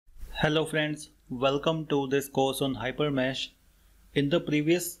Hello friends, welcome to this course on Hypermesh. In the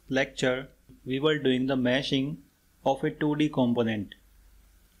previous lecture, we were doing the meshing of a 2D component.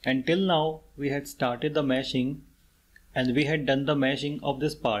 Until now, we had started the meshing and we had done the meshing of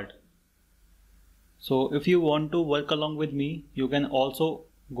this part. So if you want to work along with me, you can also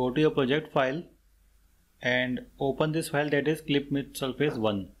go to your project file and open this file, that is clip with surface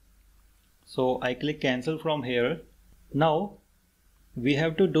 1. So I click cancel from here. Now we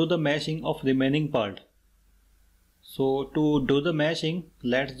have to do the meshing of remaining part. So to do the meshing,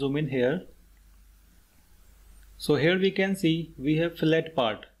 let's zoom in here. So here we can see we have fillet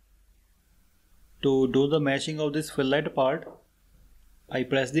part. To do the meshing of this fillet part, I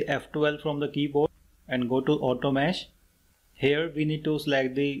press the F12 from the keyboard and go to auto mesh. Here we need to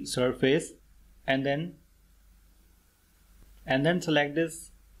select the surface and then select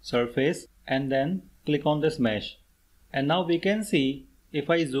this surface and then click on this mesh. And now we can see if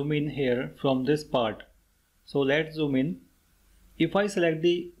I zoom in here from this part. So let's zoom in. If I select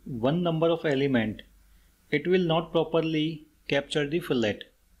the one number of element, it will not properly capture the fillet.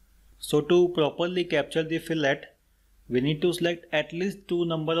 So to properly capture the fillet, we need to select at least two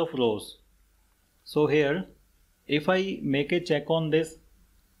number of rows. So here, if I make a check on this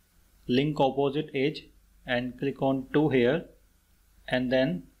link opposite edge and click on 2 here and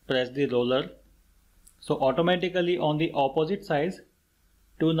then press the roller, so automatically on the opposite sides,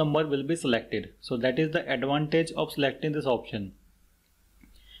 two number will be selected. So that is the advantage of selecting this option.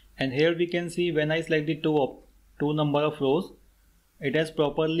 And here we can see when I select the two number of rows, it has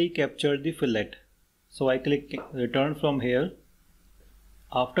properly captured the fillet. So I click return from here.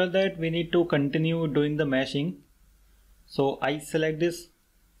 After that we need to continue doing the meshing. So I select this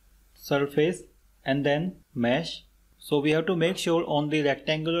surface and then mesh. So we have to make sure on the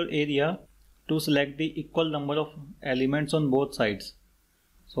rectangular area to select the equal number of elements on both sides.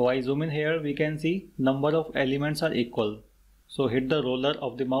 So I zoom in here, we can see number of elements are equal. So hit the roller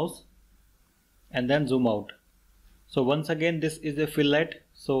of the mouse and then zoom out. So once again this is a fillet,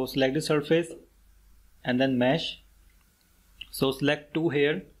 so select the surface and then mesh. So select 2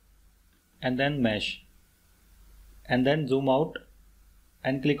 here and then mesh and then zoom out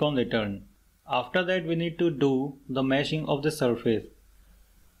and click on return. After that we need to do the meshing of the surface.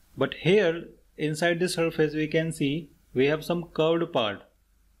 But here inside the surface we can see we have some curved part.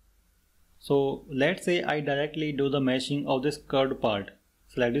 So let's say I directly do the meshing of this curved part.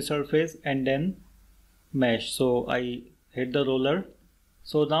 Select the surface and then mesh. So I hit the roller.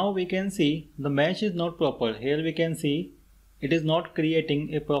 So now we can see the mesh is not proper. Here we can see it is not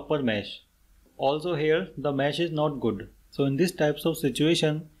creating a proper mesh. Also here the mesh is not good. So in this types of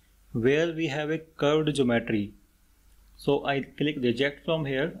situation where we have a curved geometry, so I click reject from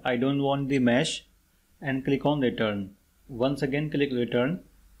here. I don't want the mesh and click on return. Once again click return.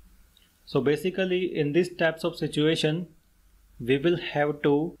 So basically in these types of situation we will have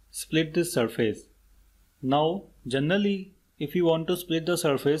to split this surface. Now generally if you want to split the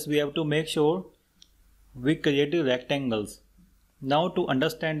surface, we have to make sure we create the rectangles. Now to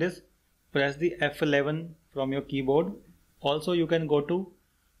understand this, press the F11 from your keyboard. Also you can go to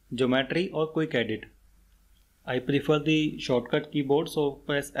geometry or quick edit. I prefer the shortcut keyboard, so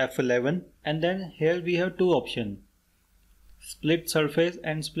press F11 and then here we have two options, split surface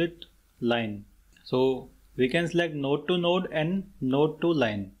and split line. So we can select node to node and node to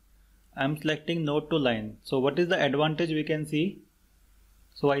line. I am selecting node to line. So what is the advantage we can see?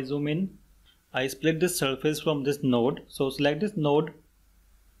 So I zoom in, I split this surface from this node. So select this node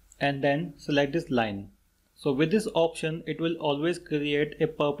and then select this line. So with this option it will always create a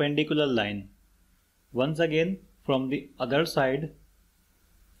perpendicular line. Once again from the other side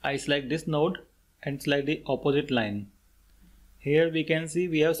I select this node and select the opposite line. Here we can see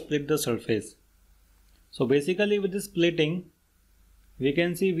we have split the surface. So basically with this splitting we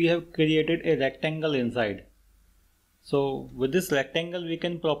can see we have created a rectangle inside. So with this rectangle we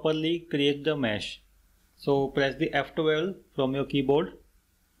can properly create the mesh. So press the F12 from your keyboard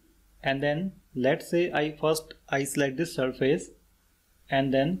and then let's say I select this surface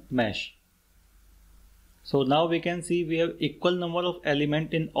and then mesh. So now we can see we have equal number of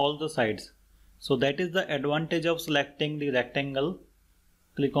elements in all the sides. So that is the advantage of selecting the rectangle.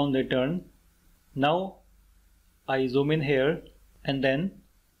 Click on return. Now I zoom in here and then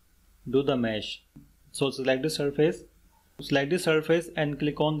do the mesh. So select the surface and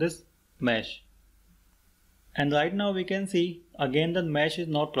click on this mesh. And right now we can see again the mesh is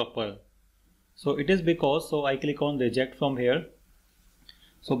not proper. So it is because, so I click on reject from here.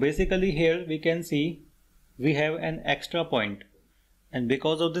 So basically here we can see we have an extra point. And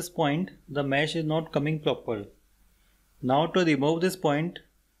because of this point the mesh is not coming proper. Now to remove this point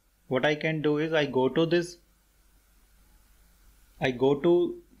what I can do is I go to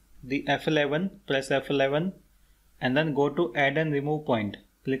the F11, press F11 and then go to add and remove point.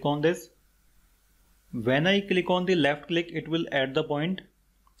 Click on this. When I click on the left click, it will add the point,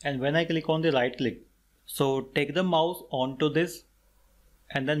 and when I click on the right click, so take the mouse onto this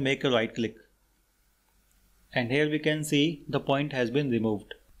and then make a right click. And here we can see the point has been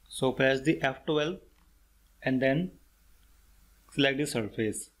removed. So press the F12 and then select the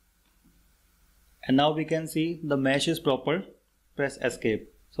surface. And now we can see the mesh is proper. Press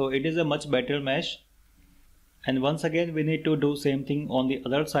escape. So it is a much better mesh. And once again we need to do same thing on the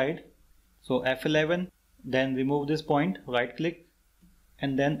other side. So F11, then remove this point, right click,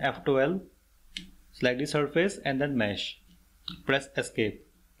 and then F12, select the surface and then mesh. Press escape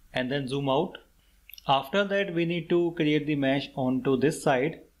and then zoom out. After that we need to create the mesh onto this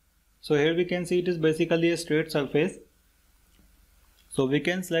side. So here we can see it is basically a straight surface. So we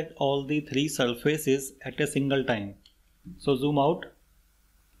can select all the three surfaces at a single time. So zoom out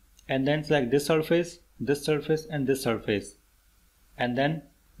and then select this surface and this surface and then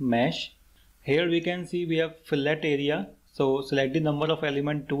mesh. Here we can see we have fillet area. So select the number of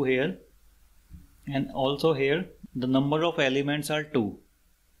element 2 here, and also here the number of elements are 2.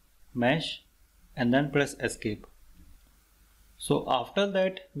 Mesh and then press escape. So after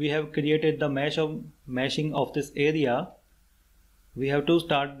that we have created the meshing of this area. We have to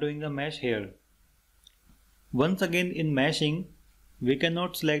start doing the mesh here. Once again in meshing we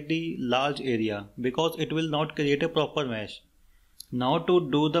cannot select the large area because it will not create a proper mesh. Now to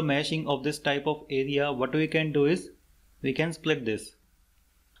do the meshing of this type of area, what we can do is we can split this.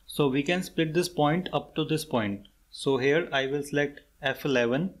 So we can split this point up to this point. So here I will select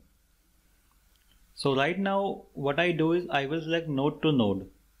F11. So right now what I do is I will select node to node.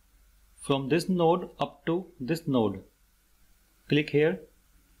 From this node up to this node. Click here.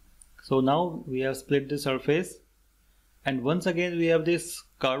 So now we have split the surface, and once again we have this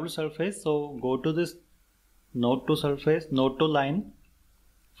curved surface. So go to this node to surface, node to line,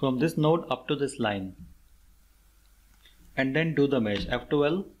 from this node up to this line, and then do the mesh.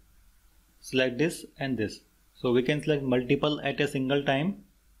 F12, select this and this. So we can select multiple at a single time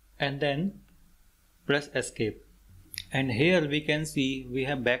and then press escape. And here we can see we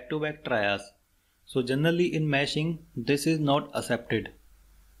have back-to-back trias. So generally in meshing this is not accepted.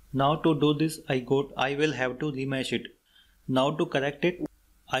 Now to do this I will have to remesh it. Now to correct it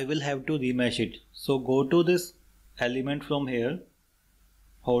I will have to remesh it. So go to this element from here,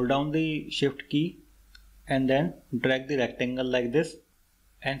 hold down the shift key and then drag the rectangle like this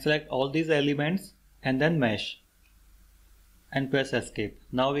and select all these elements and then mesh and press escape.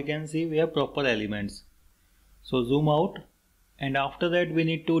 Now we can see we have proper elements. So zoom out, and after that we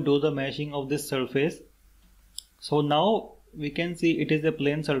need to do the meshing of this surface. So now we can see it is a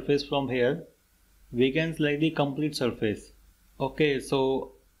plane surface. From here we can select the complete surface. Okay,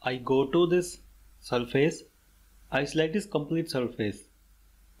 so I go to this surface, I select this complete surface.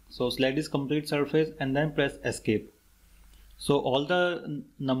 So select this complete surface and then press escape. So all the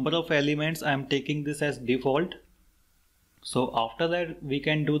number of elements I am taking this as default. So after that we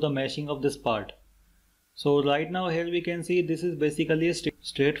can do the meshing of this part. So right now here we can see this is basically a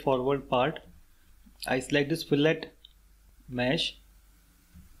straightforward part. I select this fillet mesh,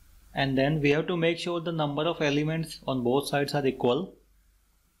 and then we have to make sure the number of elements on both sides are equal,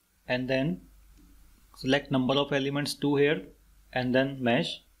 and then select number of elements 2 here and then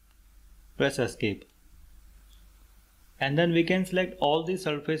mesh, press escape, and then we can select all the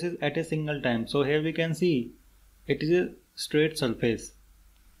surfaces at a single time. So here we can see it is a straight surface.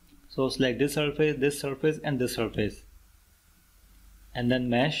 So select this surface and this surface and then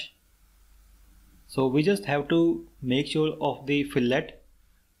mesh. So we just have to make sure of the fillet.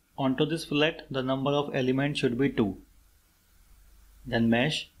 Onto this fillet the number of elements should be 2. Then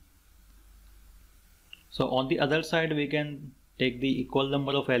mesh. So on the other side we can take the equal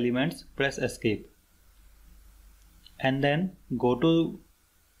number of elements, press escape, and then go to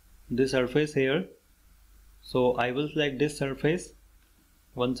the surface here. So I will select this surface,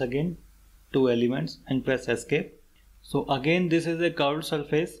 once again 2 elements, and press escape. So again this is a curved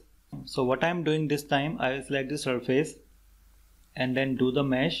surface. So what I am doing this time, I will select the surface and then do the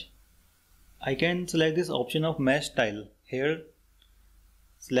mesh. I can select this option of mesh style. Here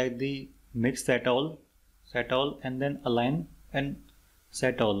select the mix set all and then align and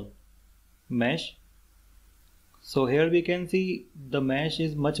set all, mesh. So here we can see the mesh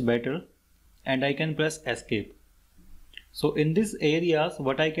is much better, and I can press escape. So in these areas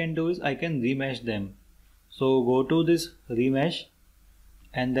what I can do is I can remesh them. So go to this remesh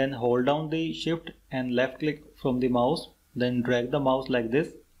and then hold down the shift and left click from the mouse, then drag the mouse like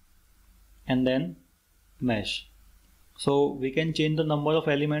this and then mesh. So we can change the number of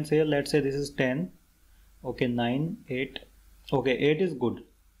elements here. Let's say this is 10. Okay, 9, 8. Okay, 8 is good.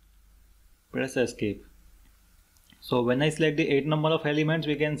 Press escape. So when I select the 8 number of elements,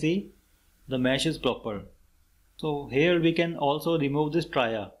 we can see the mesh is proper. So here we can also remove this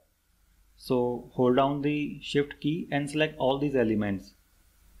tria. So hold down the shift key and select all these elements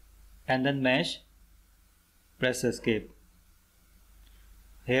and then mesh, press escape.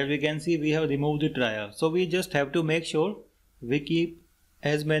 Here we can see we have removed the tria. So we just have to make sure we keep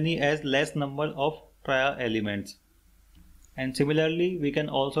as many as less number of tria elements. And similarly we can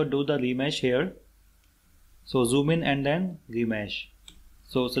also do the remesh here. So zoom in and then remesh.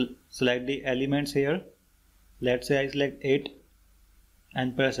 So select the elements here. Let's say I select 8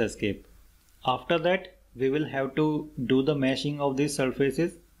 and press escape. After that we will have to do the meshing of these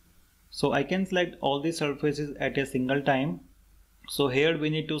surfaces. So I can select all the surfaces at a single time. So here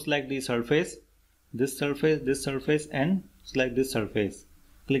we need to select the surface, this surface and select this surface.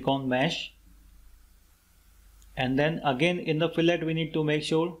 Click on mesh. And then again in the fillet we need to make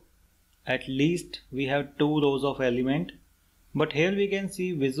sure at least we have 2 rows of element. But here we can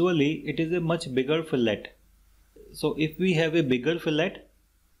see visually it is a much bigger fillet. So if we have a bigger fillet,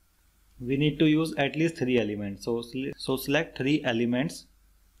 we need to use at least 3 elements. So select 3 elements.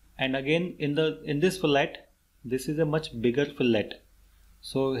 And again in this fillet, this is a much bigger fillet.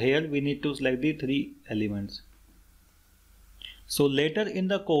 So here we need to select the 3 elements. So later in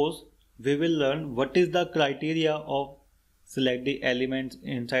the course we will learn what is the criteria of select the elements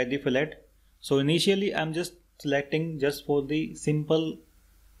inside the fillet. So initially I am just selecting just for the simple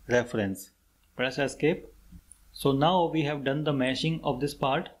reference. Press escape. So now we have done the meshing of this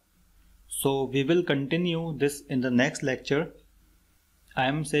part. So we will continue this in the next lecture. I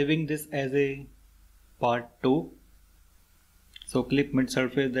am saving this as a part 2. So click mid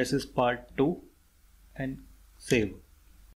surface, this is part 2 and save.